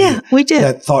can tell you we did.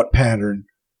 That thought pattern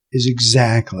is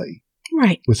exactly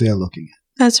right what they're looking at.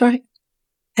 That's right.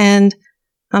 And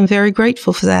I'm very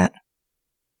grateful for that.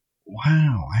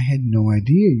 Wow, I had no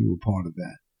idea you were part of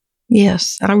that.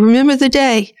 Yes, I remember the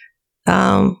day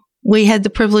we had the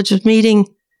privilege of meeting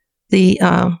the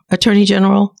Attorney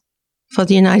General for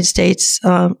the United States,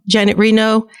 Janet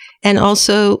Reno, and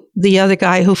also the other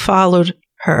guy who followed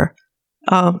her,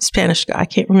 Spanish guy. I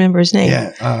can't remember his name.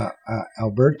 Yeah,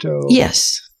 Alberto.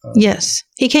 Yes, yes.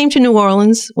 He came to New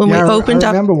Orleans when we opened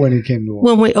up. I remember when he came to Orleans.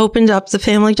 When we opened up the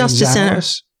Family Justice Center.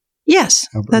 Yes,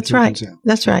 Alberto, that's right. Gonzalez.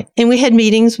 That's right. And we had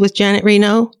meetings with Janet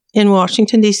Reno in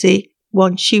Washington, D.C.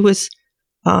 when she was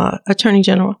Attorney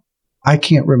General. I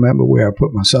can't remember where I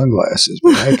put my sunglasses,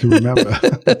 but I can remember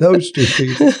those two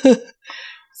people.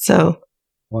 So,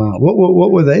 wow,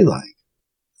 what were they like?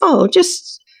 Oh,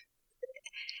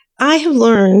 I have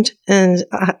learned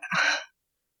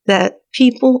that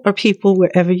people are people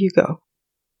wherever you go,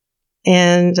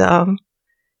 and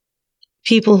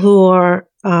people who are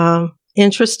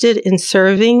interested in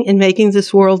serving and making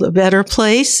this world a better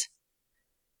place.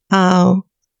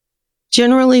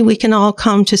 Generally, we can all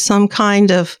come to some kind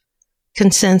of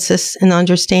consensus and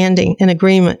understanding and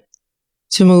agreement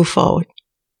to move forward.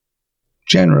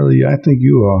 Generally, I think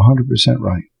you are 100%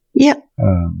 right. Yeah.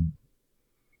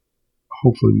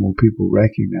 Hopefully more people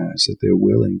recognize that they're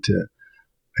willing to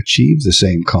achieve the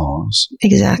same cause.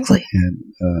 Exactly. And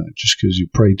just because you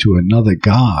pray to another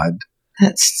God,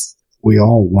 that's we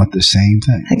all want the same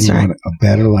thing. That's we right. want a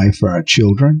better life for our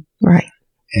children. Right.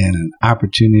 And an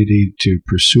opportunity to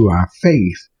pursue our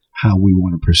faith how we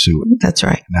want to pursue it. That's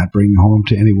right. Not bring harm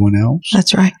to anyone else.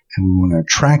 That's right. And we want to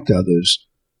attract others,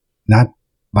 not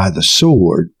by the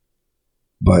sword,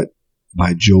 but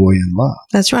by joy and love.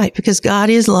 That's right. Because God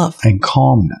is love. And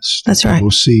calmness. That's right.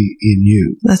 We'll see in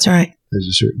you. That's right. There's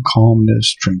a certain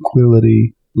calmness,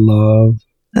 tranquility, love.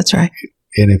 That's right.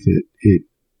 And if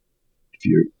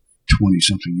you're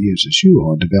 20-something years as you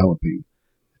are developing,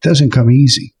 it doesn't come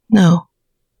easy. No.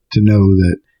 To know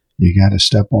that you got to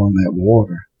step on that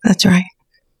water. That's right.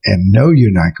 And know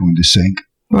you're not going to sink.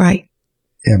 Right.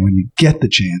 And when you get the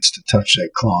chance to touch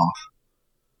that cloth,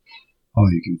 oh,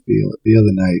 you can feel it. The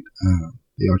other night,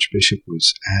 the Archbishop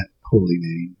was at Holy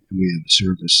Name, and we had the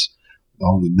service with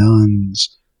all the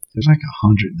nuns. There's like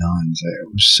 100 nuns there.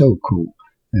 It was so cool.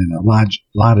 And a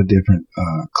lot of different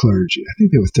clergy. I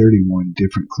think there were 31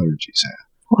 different clergies there.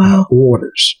 Wow.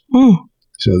 Orders.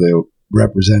 So they were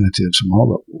representatives from all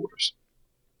the orders.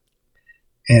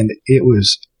 And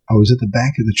I was at the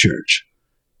back of the church,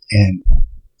 and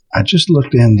I just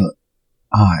looked in the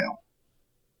aisle,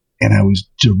 and I was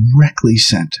directly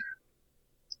center.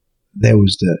 There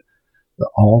was the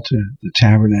altar, the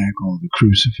tabernacle, the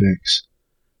crucifix,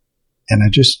 and I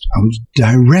was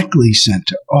directly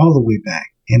center all the way back.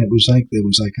 And it was like there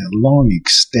was like a long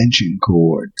extension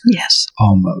cord. Yes.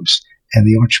 Almost. And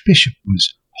the Archbishop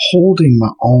was holding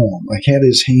my arm, like had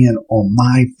his hand on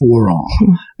my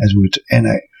forearm as and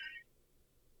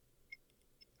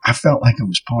I felt like I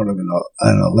was part of an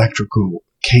electrical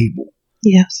cable.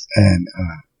 Yes. And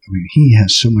he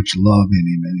has so much love in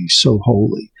him, and he's so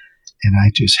holy. And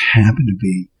I just happened to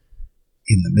be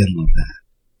in the middle of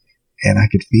that, and I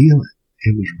could feel it.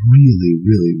 It was really,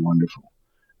 really wonderful.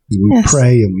 We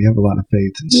pray, and we have a lot of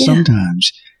faith, and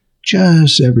sometimes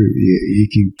you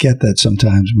can get that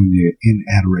sometimes when you're in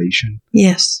adoration.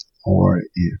 Yes. Or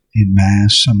in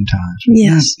Mass sometimes.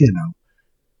 Yes. Not,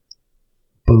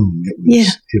 boom, it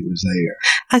was there.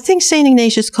 I think St.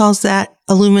 Ignatius calls that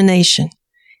illumination.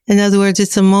 In other words,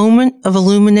 it's a moment of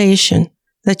illumination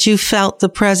that you felt the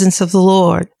presence of the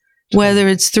Lord, whether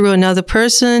it's through another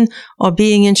person or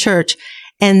being in church.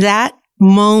 And that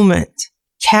moment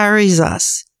carries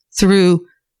us through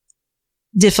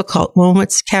difficult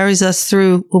moments, carries us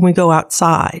through when we go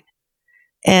outside.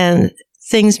 And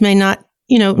things may not,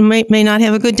 may not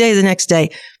have a good day the next day,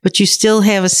 but you still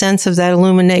have a sense of that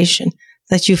illumination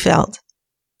that you felt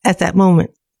at that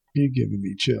moment. You're giving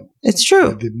me chills. It's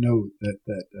true. I didn't know that.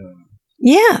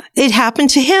 Yeah, it happened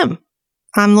to him.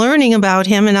 I'm learning about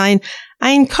him, and I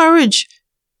encourage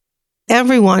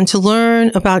everyone to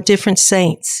learn about different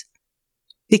saints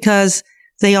because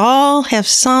they all have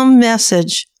some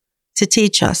message to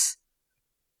teach us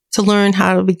to learn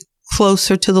how to be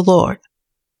closer to the Lord.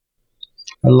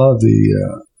 I love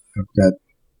I've got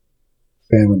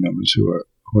family members who are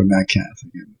not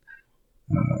Catholic,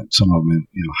 and some of them,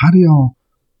 how do y'all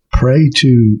pray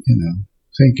to,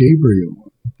 St.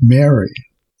 Gabriel, Mary?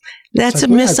 That's a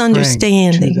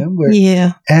misunderstanding.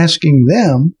 We're asking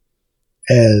them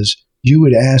as you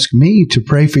would ask me to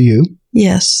pray for you.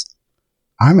 Yes.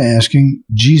 I'm asking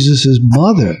Jesus'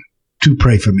 mother to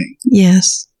pray for me.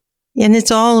 Yes. And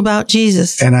it's all about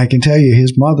Jesus. And I can tell you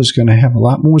his mother's going to have a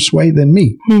lot more sway than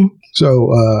me. So,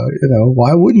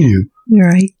 why wouldn't you?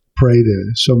 Right. Pray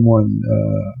to someone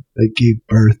that gave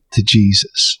birth to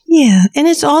Jesus. Yeah. And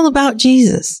it's all about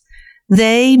Jesus.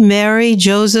 They, Mary,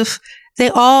 Joseph, they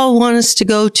all want us to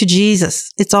go to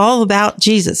Jesus. It's all about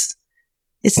Jesus.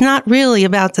 It's not really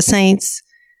about the saints.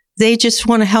 They just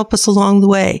want to help us along the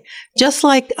way. Just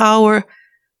like our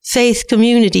faith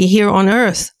community here on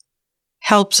earth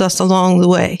helps us along the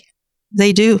way.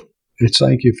 They do. It's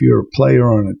like if you're a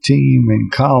player on a team in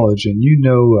college and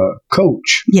a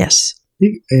coach. Yes.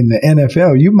 In the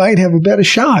NFL, you might have a better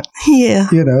shot. Yeah.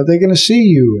 They're going to see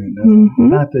you. And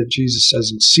not that Jesus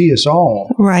doesn't see us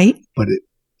all. Right. But it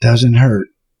doesn't hurt.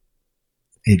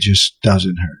 It just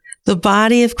doesn't hurt. The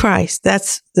body of Christ.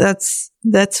 That's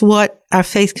what our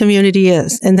faith community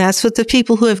is. And that's what the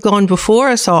people who have gone before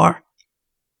us are,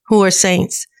 who are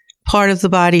saints, part of the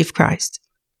body of Christ.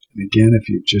 And again, if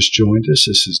you've just joined us,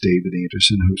 this is David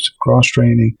Anderson, host of Cross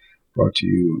Training, brought to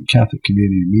you on Catholic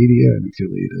Community Media, an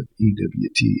affiliate of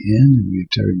EWTN. And we have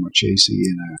Teri Marchese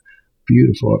in our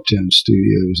beautiful uptown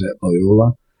studios at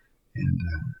Loyola. And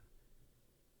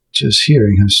just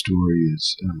hearing her story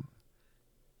is...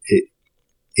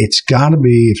 It's got to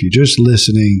be, if you're just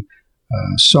listening,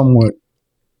 somewhat,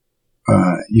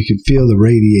 you can feel the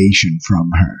radiation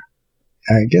from her.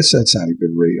 I guess that's not a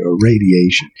good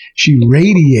radiation. She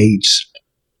radiates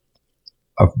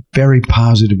a very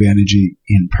positive energy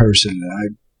in person. And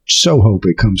I so hope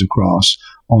it comes across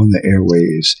on the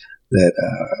airways that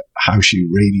how she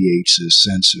radiates a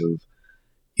sense of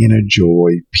inner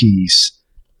joy, peace,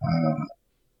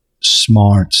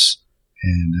 smarts,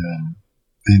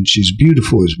 and she's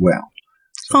beautiful as well.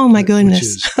 Oh my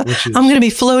goodness. Which is, I'm going to be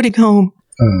floating home.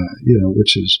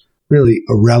 Which is really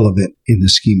irrelevant in the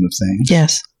scheme of things.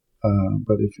 Yes.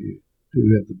 But if you do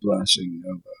have the blessing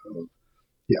of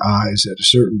the eyes at a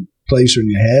certain place in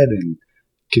your head and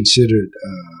considered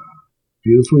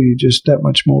beautiful, you're just that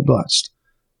much more blessed.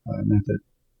 Not that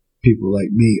people like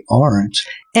me aren't.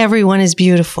 Everyone is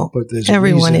beautiful. But there's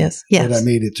everyone is. Yes. That I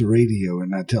made it to radio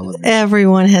and not television.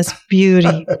 Everyone has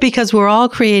beauty because we're all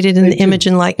created in the image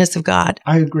and likeness of God.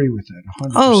 I agree with that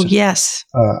 100%. Oh, yes.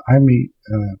 I meet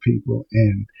people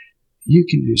and you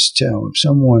can just tell if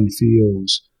someone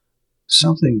feels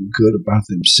something good about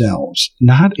themselves,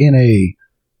 not in a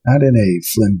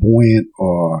flamboyant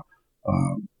or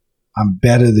I'm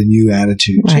better than you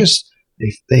attitude. Right. Just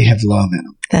they have love in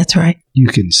them. That's right. You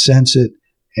can sense it,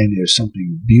 and there's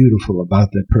something beautiful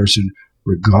about that person,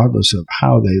 regardless of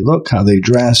how they look, how they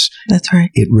dress. That's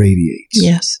right. It radiates.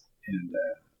 Yes. And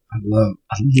I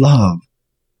love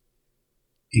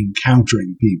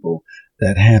encountering people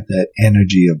that have that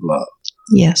energy of love.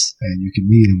 Yes. And you can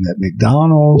meet them at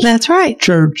McDonald's. That's right.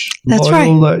 Church. That's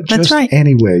Loyola, right. That's just right.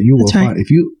 anywhere you will That's find. right. If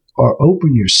you are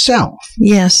open yourself.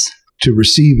 Yes. To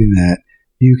receiving that,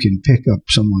 you can pick up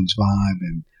someone's vibe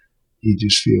and you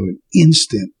just feel an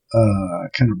instant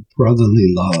kind of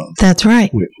brotherly love. That's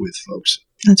right. With folks.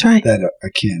 That's right. That are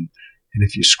akin. And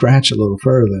if you scratch a little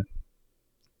further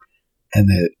and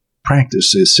that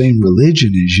practice the same religion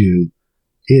as you,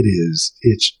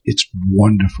 it's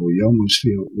wonderful. You almost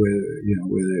feel where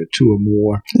there are two or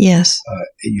more. Yes.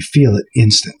 You feel it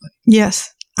instantly.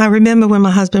 Yes. I remember when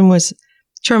my husband was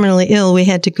terminally ill, we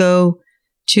had to go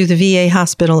to the VA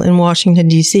hospital in Washington,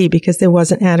 D.C. because there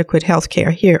wasn't adequate health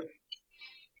care here.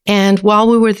 And while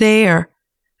we were there,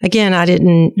 again,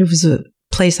 it was a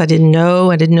place I didn't know.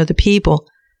 I didn't know the people.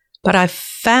 But I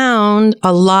found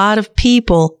a lot of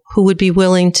people who would be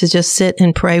willing to just sit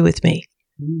and pray with me.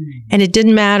 And it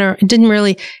didn't matter. It didn't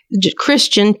really,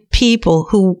 Christian people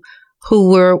who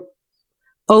were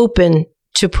open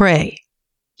to pray,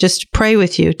 just to pray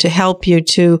with you, to help you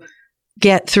to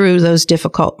get through those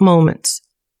difficult moments.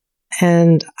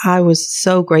 And I was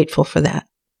so grateful for that.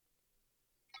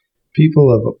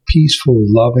 People of a peaceful,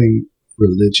 loving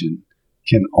religion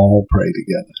can all pray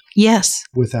together. Yes.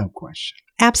 Without question.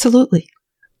 Absolutely.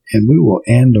 And we will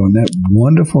end on that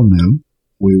wonderful note.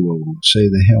 We will say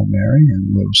the Hail Mary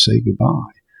and we'll say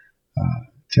goodbye.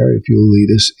 Teri, if you'll lead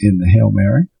us in the Hail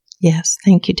Mary. Yes.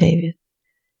 Thank you, David.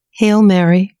 Hail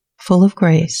Mary, full of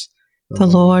grace, the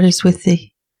Lord is with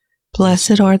thee.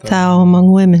 Blessed art thou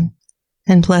among women,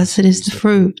 and blessed is the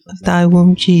fruit of thy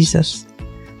womb, Jesus.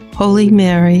 Holy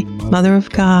Mary, Mother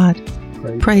of God,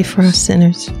 pray for us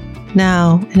sinners,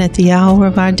 now and at the hour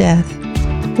of our death.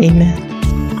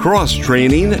 Amen. Cross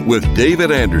Training with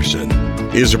David Anderson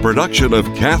is a production of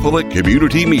Catholic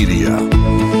Community Media.